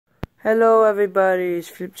Hello everybody, it's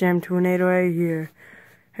FlipJam Tornado right here,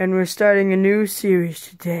 and we're starting a new series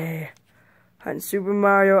today on Super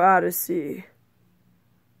Mario Odyssey,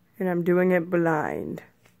 and I'm doing it blind.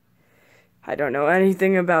 I don't know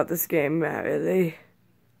anything about this game, really.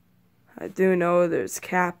 I do know there's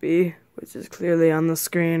Cappy, which is clearly on the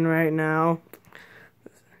screen right now.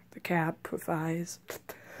 The cap provides.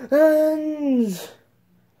 And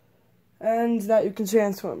that you can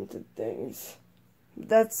transform into things.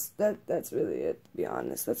 That's really it, to be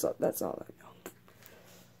honest. That's all I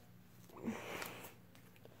know.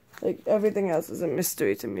 Like, everything else is a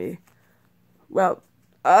mystery to me. Well,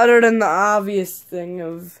 other than the obvious thing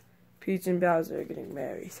of Peach and Bowser getting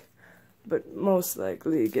married. But most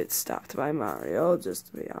likely get stopped by Mario, just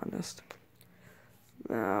to be honest.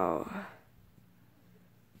 Now,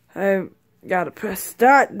 I gotta press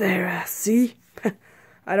start there, I see.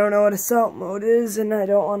 I don't know what assault mode is, and I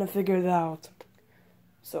don't want to figure it out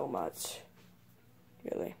so much.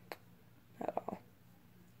 Really. At all.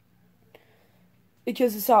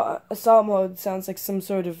 Because assault mode sounds like some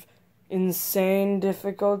sort of insane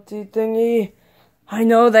difficulty thingy. I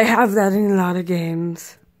know they have that in a lot of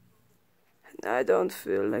games. And I don't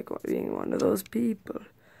feel like being one of those people.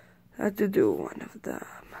 I have to do one of them.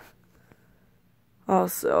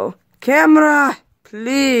 Also, camera!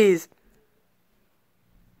 Please!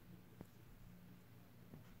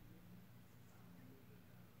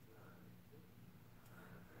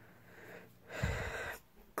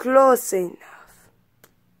 Close enough.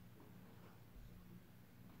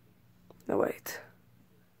 No, wait.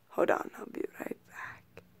 Hold on, I'll be right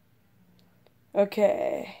back.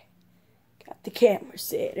 Okay. Got the camera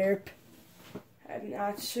set up. I'm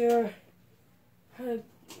not sure.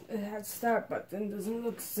 That start button doesn't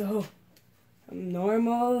look so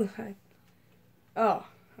normal. Oh,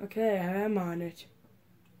 okay, I'm on it.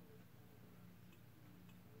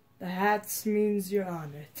 The hats means you're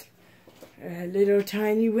on it. A little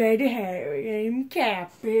tiny red hair named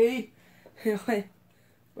Cappy. Where'd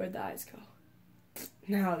the eyes go?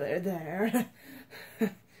 Now they're there.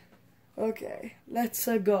 Okay, let's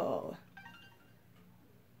go.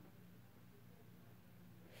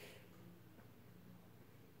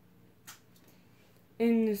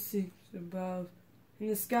 In the seats above, in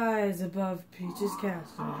the skies above Peach's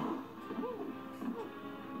castle.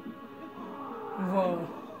 Whoa.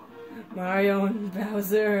 Mario and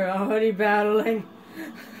Bowser are already battling.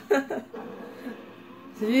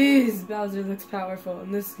 Jeez, Bowser looks powerful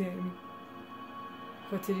in this game.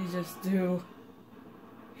 What did he just do?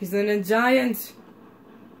 He's in a giant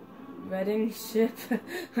wedding ship.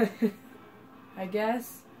 I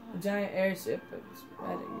guess. A giant airship, but it's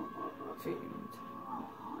wedding themed.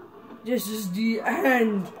 This is the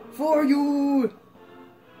end for you!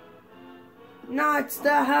 Not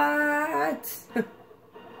the hat!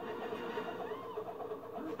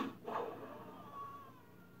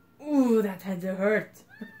 Ooh, that had to hurt.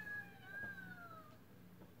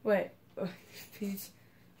 Wait,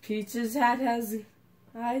 Peach's hat has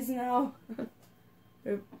eyes now?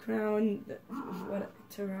 Her crown, what,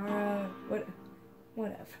 Terrara,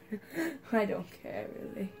 whatever. I don't care,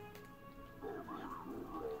 really.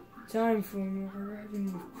 Time for more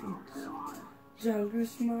riding with Peach.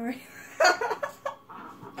 Jealous Mario.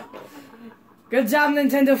 Good job,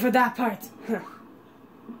 Nintendo, for that part.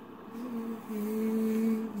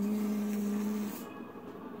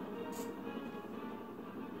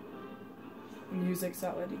 Music's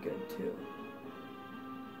already good too.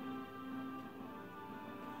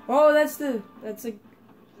 Oh, that's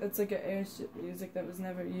like an airship music that was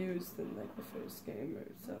never used in like the first game or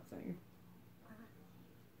something.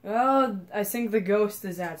 Oh, I think the ghost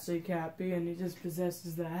is actually Cappy and he just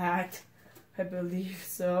possesses the hat. I believe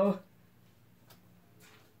so.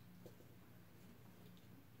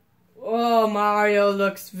 Oh, Mario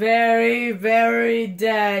looks very, very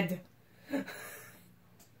dead.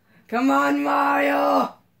 Come on,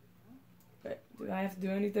 Mario! Wait, do I have to do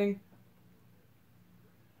anything?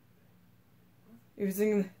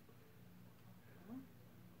 Using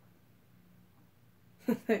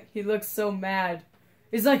the... He looks so mad.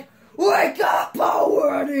 He's like, wake up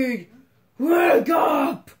already! Wake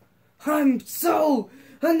up! I'm so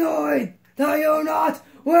annoyed that you're not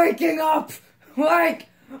waking up! Wake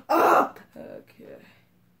up! Okay.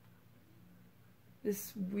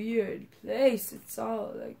 This weird place, it's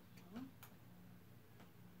all like...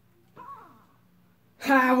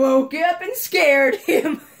 I woke up and scared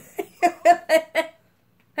him.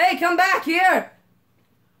 Hey, come back here!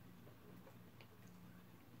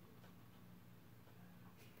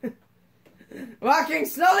 Walking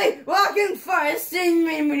slowly, walking fast.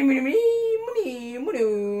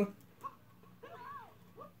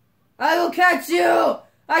 I will catch you!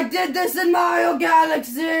 I did this in Mario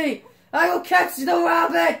Galaxy! I will catch the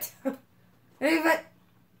rabbit! Even...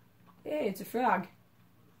 Hey, it's a frog.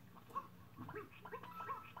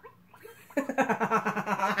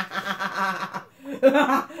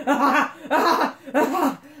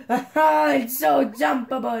 It's so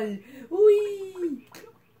jumpable. Whee!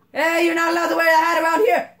 Hey, you're not allowed to wear a hat around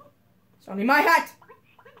here. It's only my hat.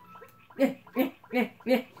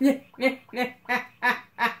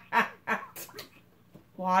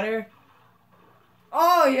 Water.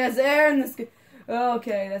 Oh, yes, air in the sky.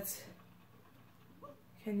 Okay, that's...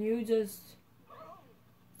 Can you just...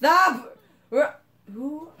 Stop!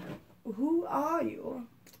 Who are you?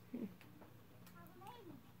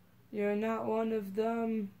 You're not one of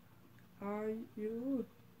them, are you?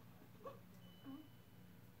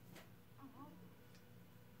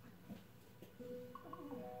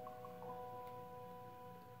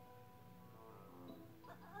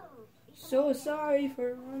 So sorry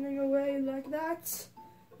for running away like that.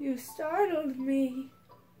 You startled me.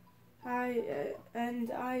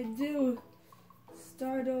 And I do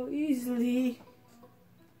startle easily.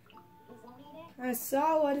 I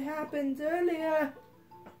saw what happened earlier.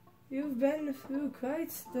 You've been through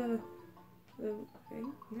quite the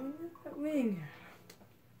wing.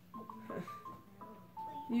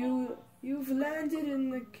 You've landed in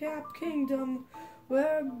the Cap Kingdom,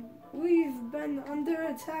 where we've been under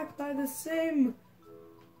attack by the same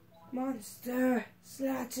monster /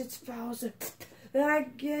 its Bowser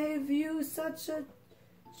that gave you such a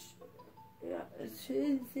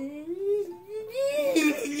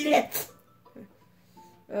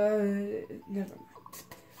never mind.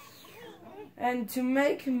 And to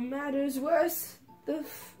make matters worse, the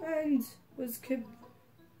friend was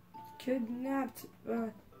kidnapped.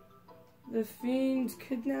 The fiend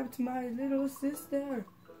kidnapped my little sister.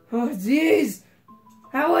 Oh, jeez!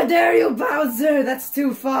 How dare you, Bowser? That's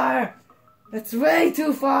too far! That's way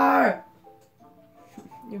too far!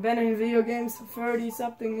 You've been in video games for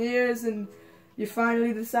 30-something years, and you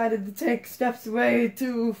finally decided to take steps way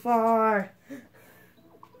too far.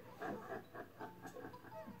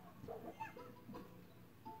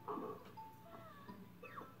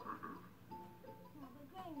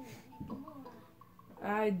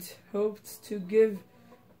 I'd hoped to give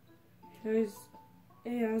his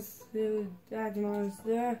to that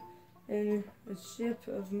monster in a ship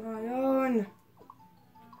of my own.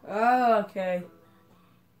 Oh, okay.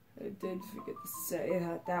 I did forget to say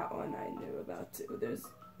that one I knew about too. There's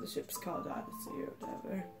the ship's called Odyssey or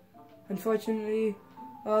whatever. Unfortunately,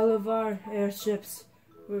 all of our airships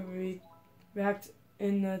were wrecked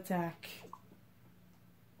in the attack.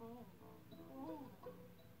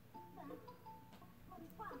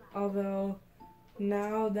 Although,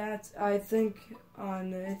 now that I think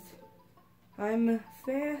on it, I'm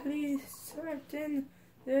fairly certain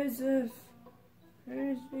there's a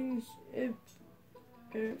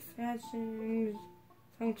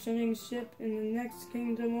functioning ship in the next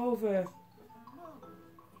kingdom over.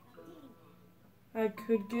 I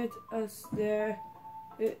could get us there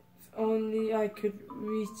if only I could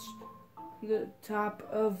reach the top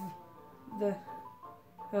of the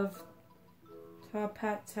Top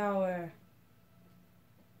Hat Tower,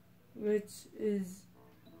 which is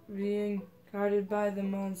being guarded by the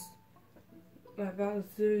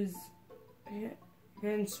Bowser's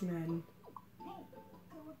henchmen.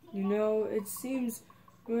 You know, it seems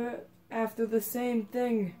we're after the same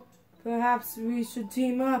thing. Perhaps we should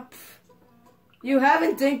team up. You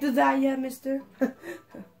haven't think of that yet, mister?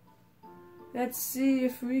 Let's see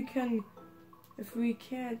if we can't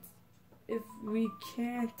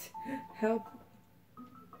help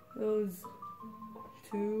those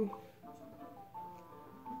two.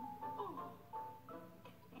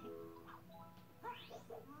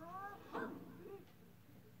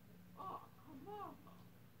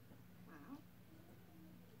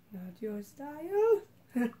 Not your style.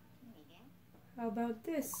 How about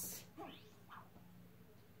this?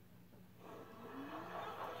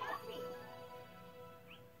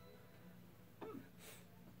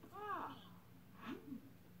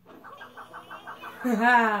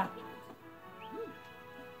 Haha!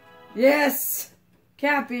 Yes!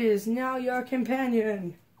 Cappy is now your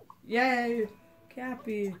companion. Yay!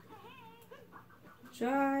 Cappy.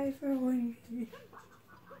 Try for Wingy.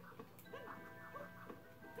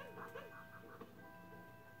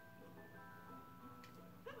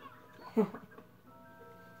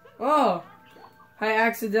 Oh! I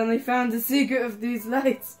accidentally found the secret of these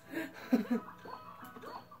lights.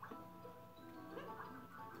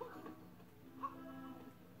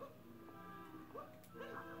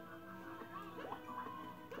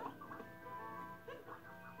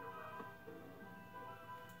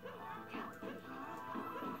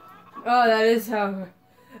 Oh, that is how...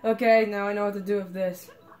 Okay, now I know what to do with this.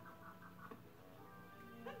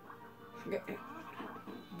 Okay.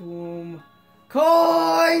 Boom.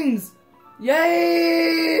 Coins!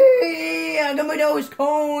 Yay! I got me those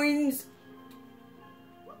coins!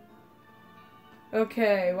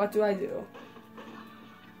 Okay, what do I do?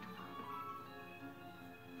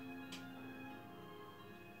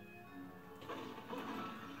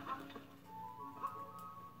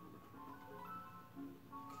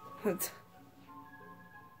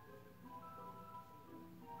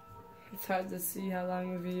 It's hard to see how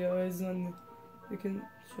long the video is when the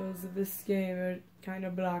controls of this game are kind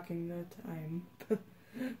of blocking the time.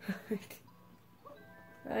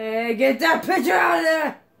 Hey, get that picture out of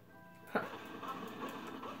there!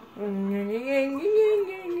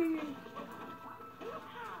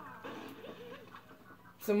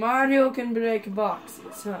 So Mario can break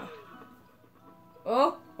boxes, huh?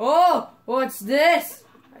 Oh! Oh! What's this?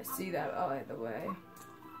 I see that by the way.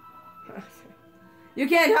 You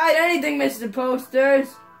can't hide anything, Mr.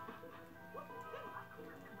 Posters!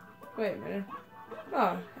 Wait a minute.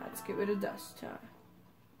 Oh, let's get rid of dust, huh?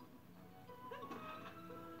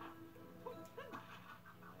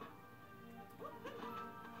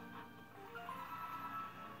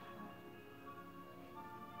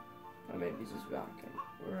 Or maybe just rocking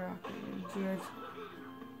into it.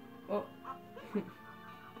 Oh.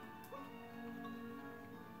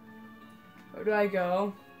 Where do I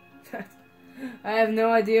go? I have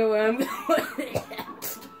no idea where I'm going.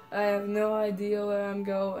 I have no idea where I'm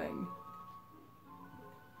going.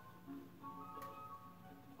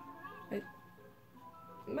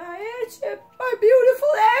 My airship! My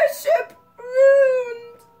beautiful airship!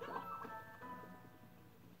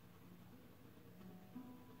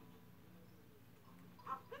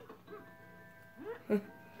 Ruined!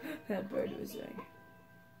 That bird was saying.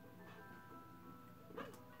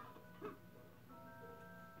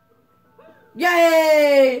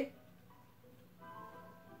 Yay!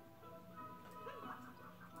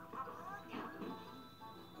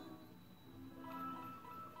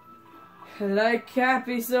 I like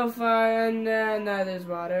Cappy so far, and now there's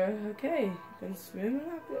water. Okay, you can swim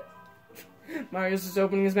like it. Mario's just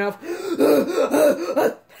opening his mouth.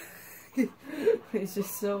 He's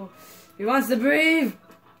just so... He wants to breathe!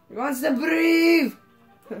 He wants to breathe!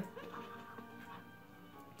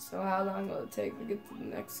 So how long will it take to get to the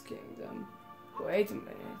next kingdom? Wait a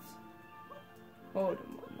minute. Hold a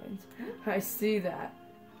moment. I see that.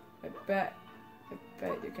 I bet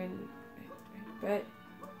you can... I bet...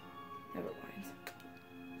 Never mind.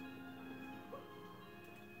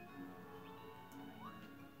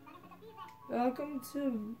 Welcome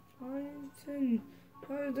to Arlington,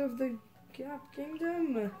 part of the Gap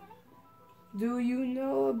Kingdom. Do you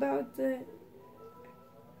know about the...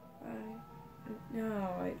 No,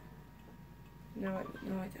 I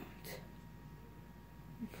don't.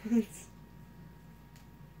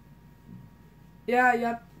 Yeah,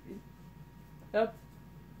 yep.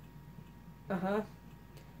 Uh-huh.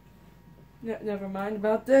 Never mind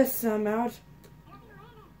about this, I'm out.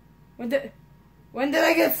 When did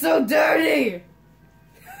I get so dirty?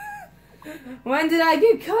 When did I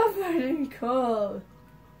get covered in coal?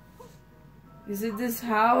 Is it this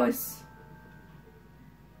house?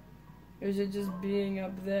 Or is it just being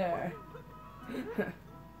up there?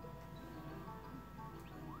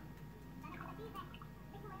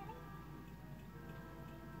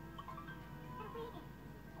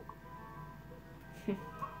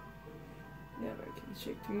 Never can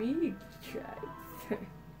trick me, try.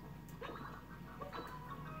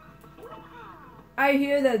 I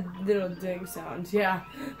hear that little ding sound, yeah.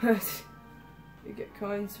 You get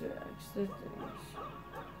coins for extra things.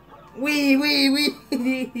 Wee!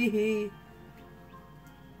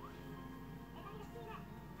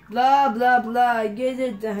 Blah, blah, blah, I get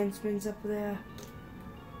it, the henchman's up there.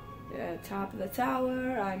 Yeah, top of the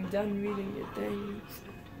tower, I'm done reading your things.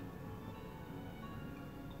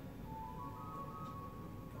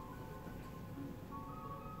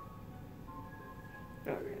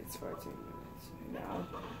 Okay, it's 14 minutes now.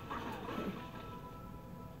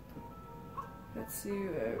 Let's see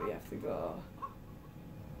where we have to go.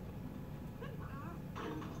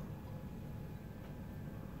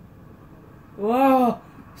 Whoa!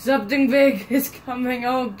 Something big is coming,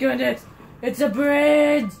 oh goodness! It's a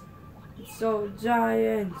bridge! It's so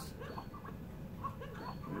giant!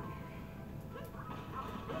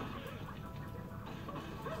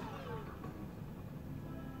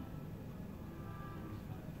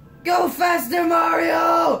 Go faster,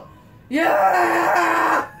 Mario!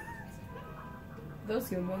 Yeah! Those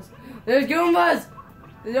Goombas. There's Goombas!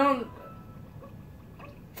 They don't...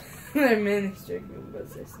 They're miniature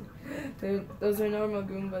Goombas. Those are normal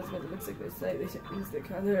Goombas, but it looks like they slightly changed the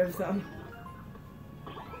color of them.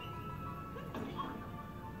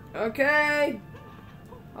 Okay!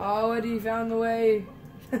 Oh, Woody found the way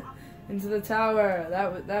into the tower.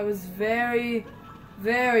 That was very,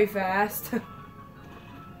 very fast.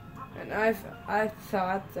 And I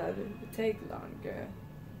thought that it would take longer.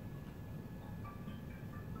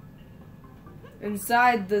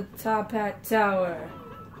 Inside the Top Hat Tower.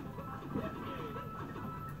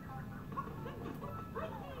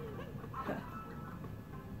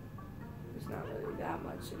 There's not really that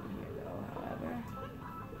much in here though, however.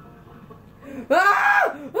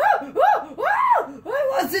 Ah! Ah! Ah! Ah! I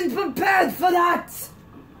wasn't prepared for that!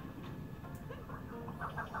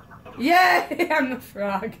 Yay! I'm the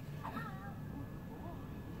frog.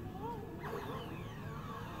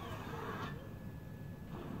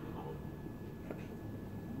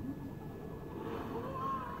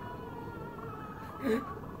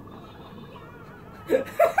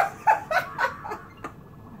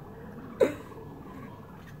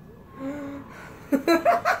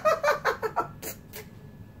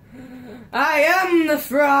 I am the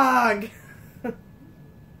frog.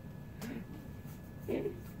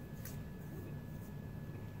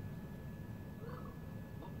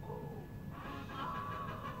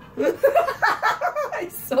 I'm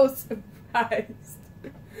so surprised.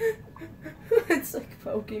 It's like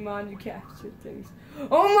Pokemon, you capture things.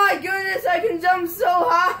 Oh my goodness, I can jump so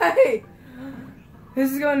high!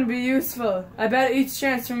 This is going to be useful. I bet each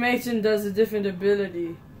transformation does a different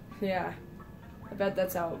ability. Yeah, I bet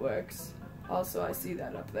that's how it works. Also, I see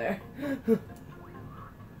that up there.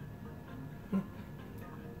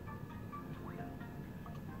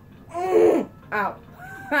 Ow!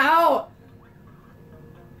 Ow!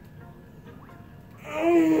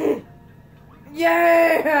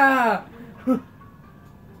 Yeah!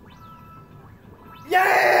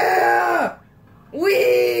 Yeah!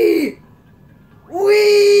 Wee!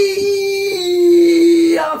 Wee!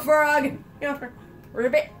 A frog!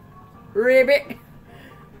 Ribbit! Ribbit!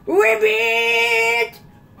 Ribbit!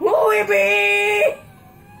 Ribbit!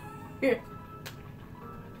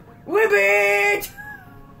 Ribbit!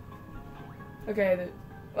 Okay,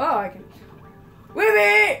 oh, I can...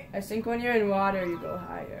 Ribbit! I think when you're in water, you go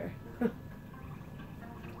higher.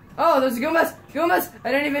 Oh, those Goombas! Goombas!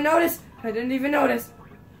 I didn't even notice! I didn't even notice!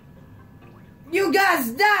 You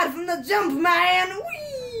guys died from the jump, man!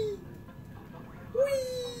 Whee!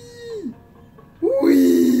 Whee!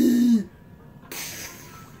 Whee!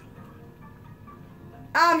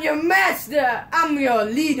 I'm your master! I'm your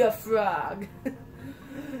leader frog!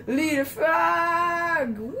 Leader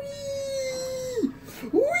frog! Whee!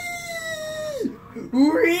 Whee!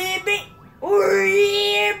 Ribbit!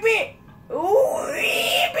 Ribbit! Ribbit!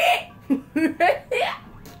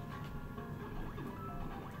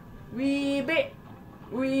 Ribbit!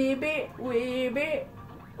 Ribbit! Ribbit!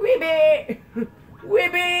 Ribbit!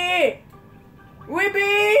 Ribbit!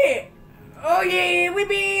 Ribbit! Oh yeah!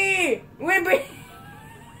 Ribbit! Ribbit!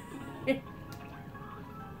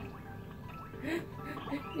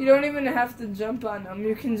 You don't even have to jump on them.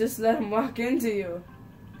 You can just let them walk into you.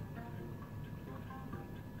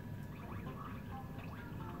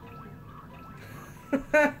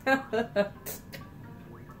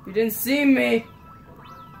 You didn't see me.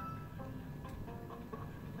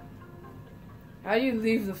 How do you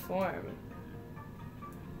leave the form?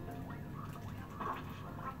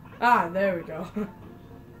 Ah, there we go.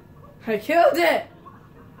 I killed it!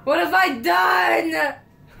 What have I done?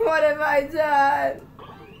 What have I done?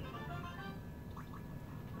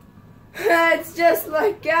 It's just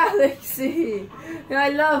like Galaxy. I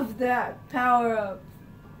love that power up.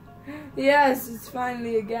 Yes, it's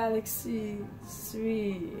finally a Galaxy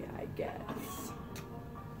 3, I guess.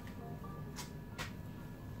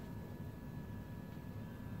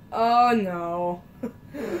 Oh no.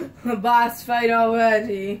 A boss fight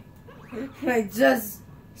already. I just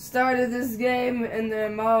started this game and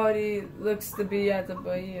the already looks to be at the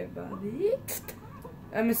body.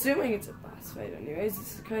 I'm assuming it's a boss fight anyways.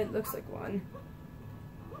 This kind looks like one.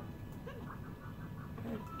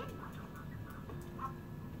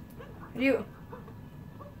 You.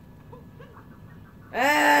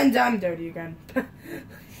 And I'm dirty again.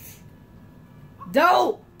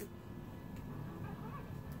 Dope!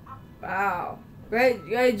 Wow.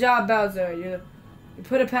 Great job, Bowser. You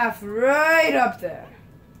put a path right up there.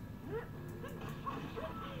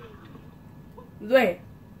 Wait.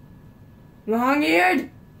 Long-eared?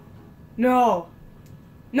 No.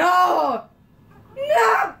 No!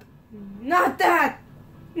 No! Not that!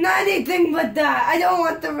 Not anything but that! I don't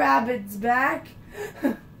want the rabbits back!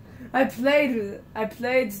 I played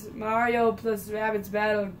Mario plus Rabbids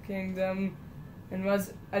Battle Kingdom, and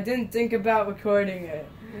I didn't think about recording it,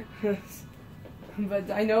 but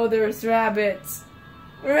I know there's rabbits.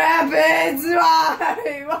 Rabbits!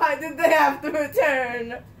 Why? Why did they have to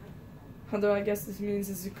return? Although I guess this means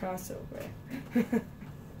it's a crossover,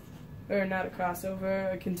 or not a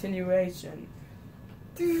crossover, a continuation.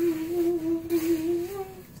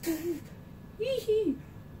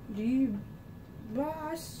 The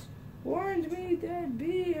boss warned me there'd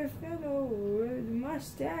be a fellow with a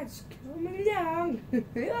mustache coming down.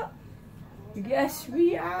 Guess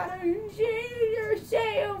we ought to change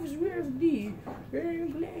ourselves with the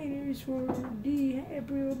planners for the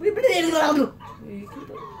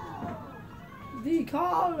they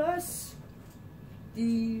call us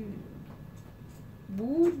the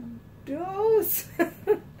Budos.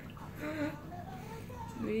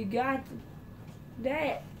 We got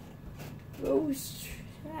that ghost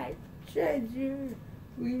treasure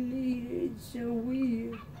we needed, so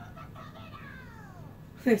we...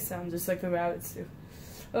 They sound just like the rabbits do.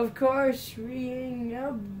 Of course, we ain't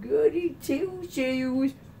up goody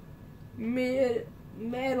two-shoes.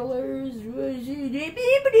 Meddlers was it.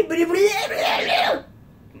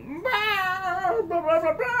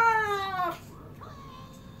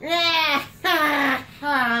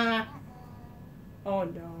 Oh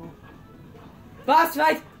no. Boss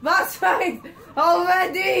fight! Boss fight!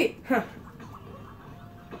 Already!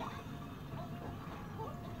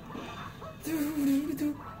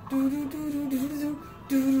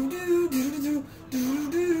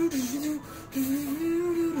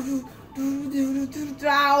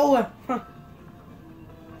 Ow!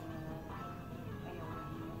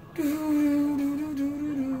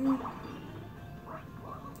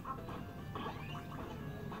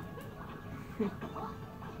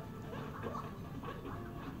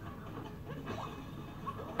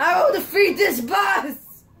 I will defeat this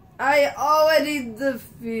boss! I already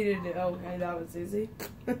defeated it. Okay, that was easy.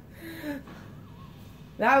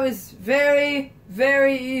 That was very,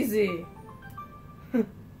 very easy.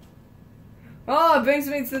 Oh, it brings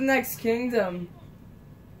me to the next kingdom.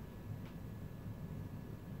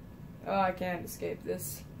 Oh, I can't escape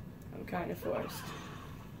this. I'm kind of forced.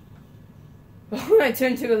 Oh, I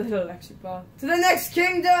turned to a little electric ball. To the next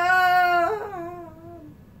kingdom!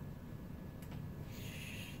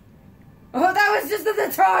 Oh, that was just a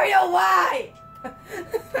tutorial, why?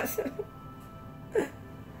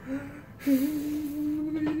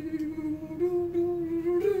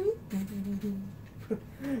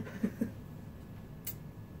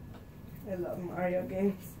 I love Mario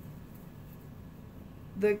games.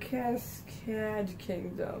 The Cascade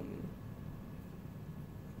Kingdom.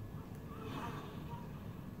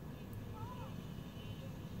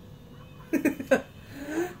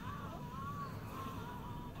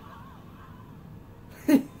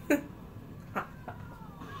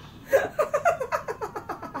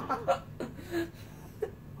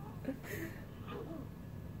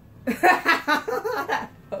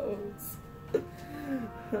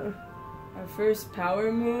 Our first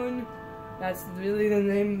power moon. That's really the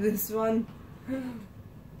name of this one.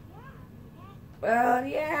 Well,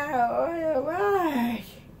 yeah, alright.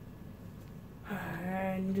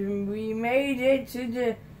 And we made it to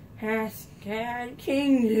the Cascade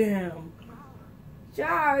Kingdom.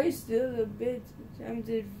 Sorry, still a bit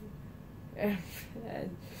tempted of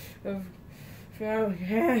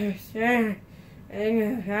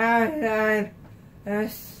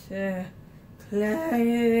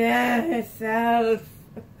itself.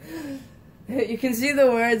 You can see the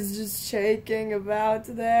words just shaking about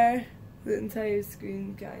there. The entire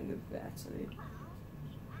screen kind of actually.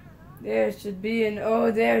 There should be an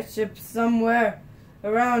old airship somewhere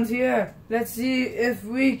around here. Let's see if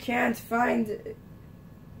we can't find it.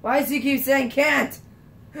 Why does he keep saying can't?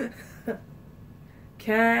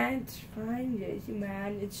 Can't find it,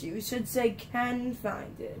 man. You should say can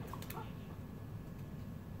find it.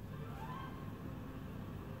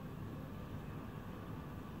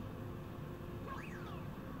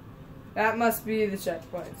 That must be the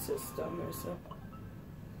checkpoint system or so.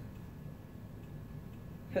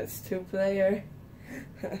 That's 2-player.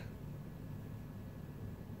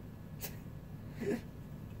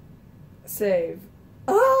 Save.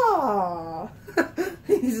 Ah!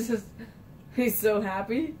 He's so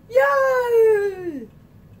happy. Yay!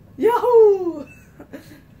 Yahoo!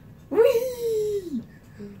 Whee!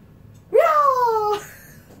 Yeah!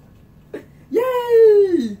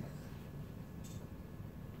 Yay!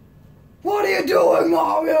 What are you doing,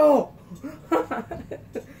 Mario?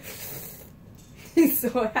 He's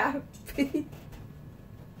so happy.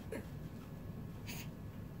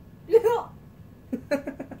 Yeah.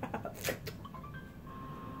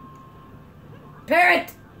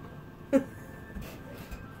 Parrot!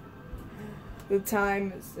 The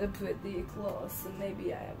time is pretty close, and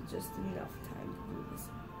maybe I have just enough time to do this.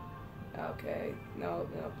 Okay, no,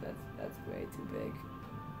 that's way too big.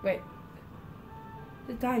 Wait,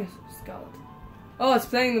 the dinosaur skeleton. Oh, it's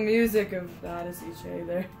playing the music of the Odyssey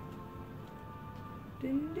trailer.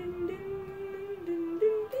 Ding, ding, ding, ding, ding,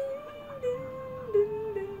 ding, ding,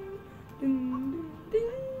 ding, ding,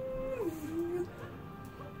 ding.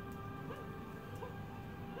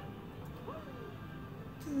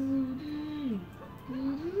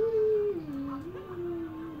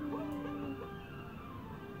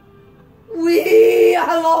 Wee!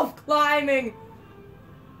 I love climbing!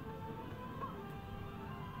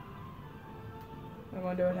 I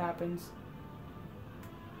wonder what happens.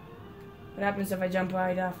 What happens if I jump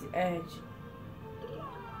right off the edge?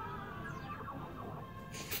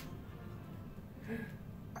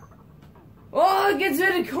 Oh, it gets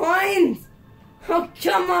rid of coins! Oh,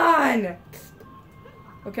 come on!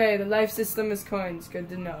 Okay, the life system is coins. Good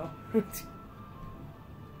to know.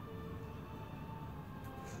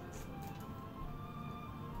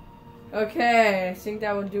 Okay, I think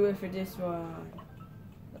that will do it for this one.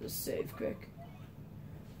 I'll just save quick.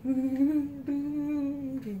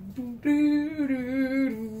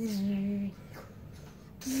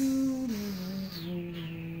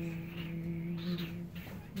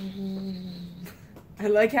 I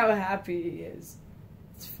like how happy he is.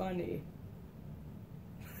 It's funny.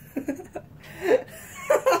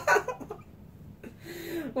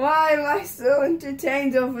 Why am I so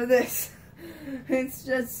entertained over this? It's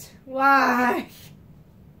just, why?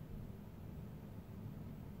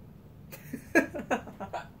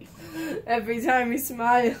 Every time he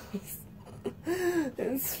smiles,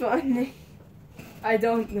 it's funny. I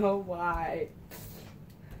don't know why.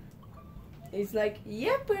 He's like,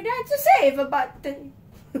 yep, but that's a save a button.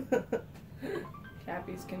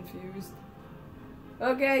 Cappy's confused.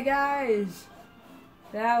 Okay, guys.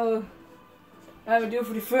 That will do it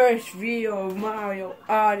for the first video of Mario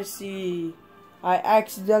Odyssey. I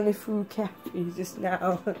accidentally threw Cappy just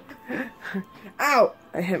now. Ow!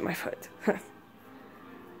 I hit my foot.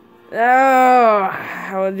 Oh,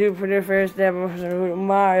 I will do it for the first episode of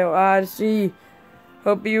Mario Odyssey.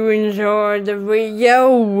 Hope you enjoyed the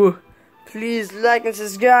video. Please like and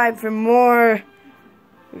subscribe for more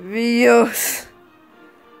videos.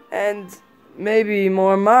 And maybe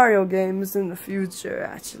more Mario games in the future,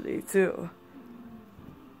 actually, too.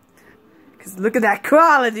 Because look at that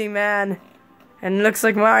quality, man. And it looks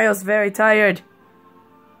like Mario's very tired.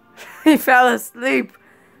 He fell asleep.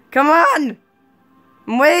 Come on!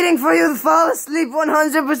 I'm waiting for you to fall asleep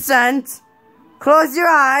 100%. Close your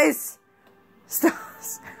eyes.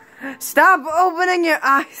 Stop opening your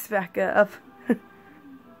eyes back up.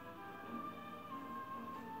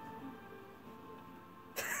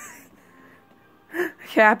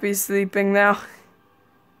 Cappy's sleeping now.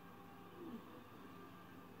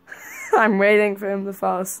 I'm waiting for him to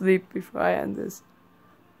fall asleep before I end this.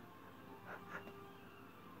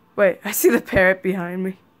 Wait, I see the parrot behind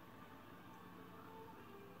me.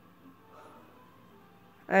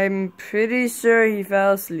 I'm pretty sure he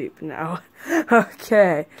fell asleep now.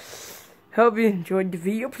 Okay. Hope you enjoyed the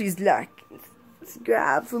video. Please like and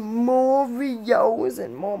subscribe for more videos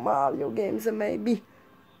and more Mario games maybe.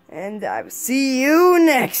 And I will see you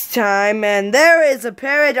next time. And there is a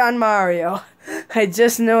parrot on Mario. I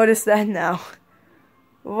just noticed that now.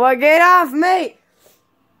 Well, get off me!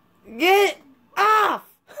 Get off!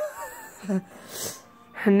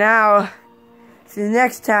 Now, see you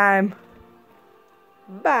next time.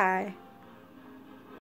 Bye.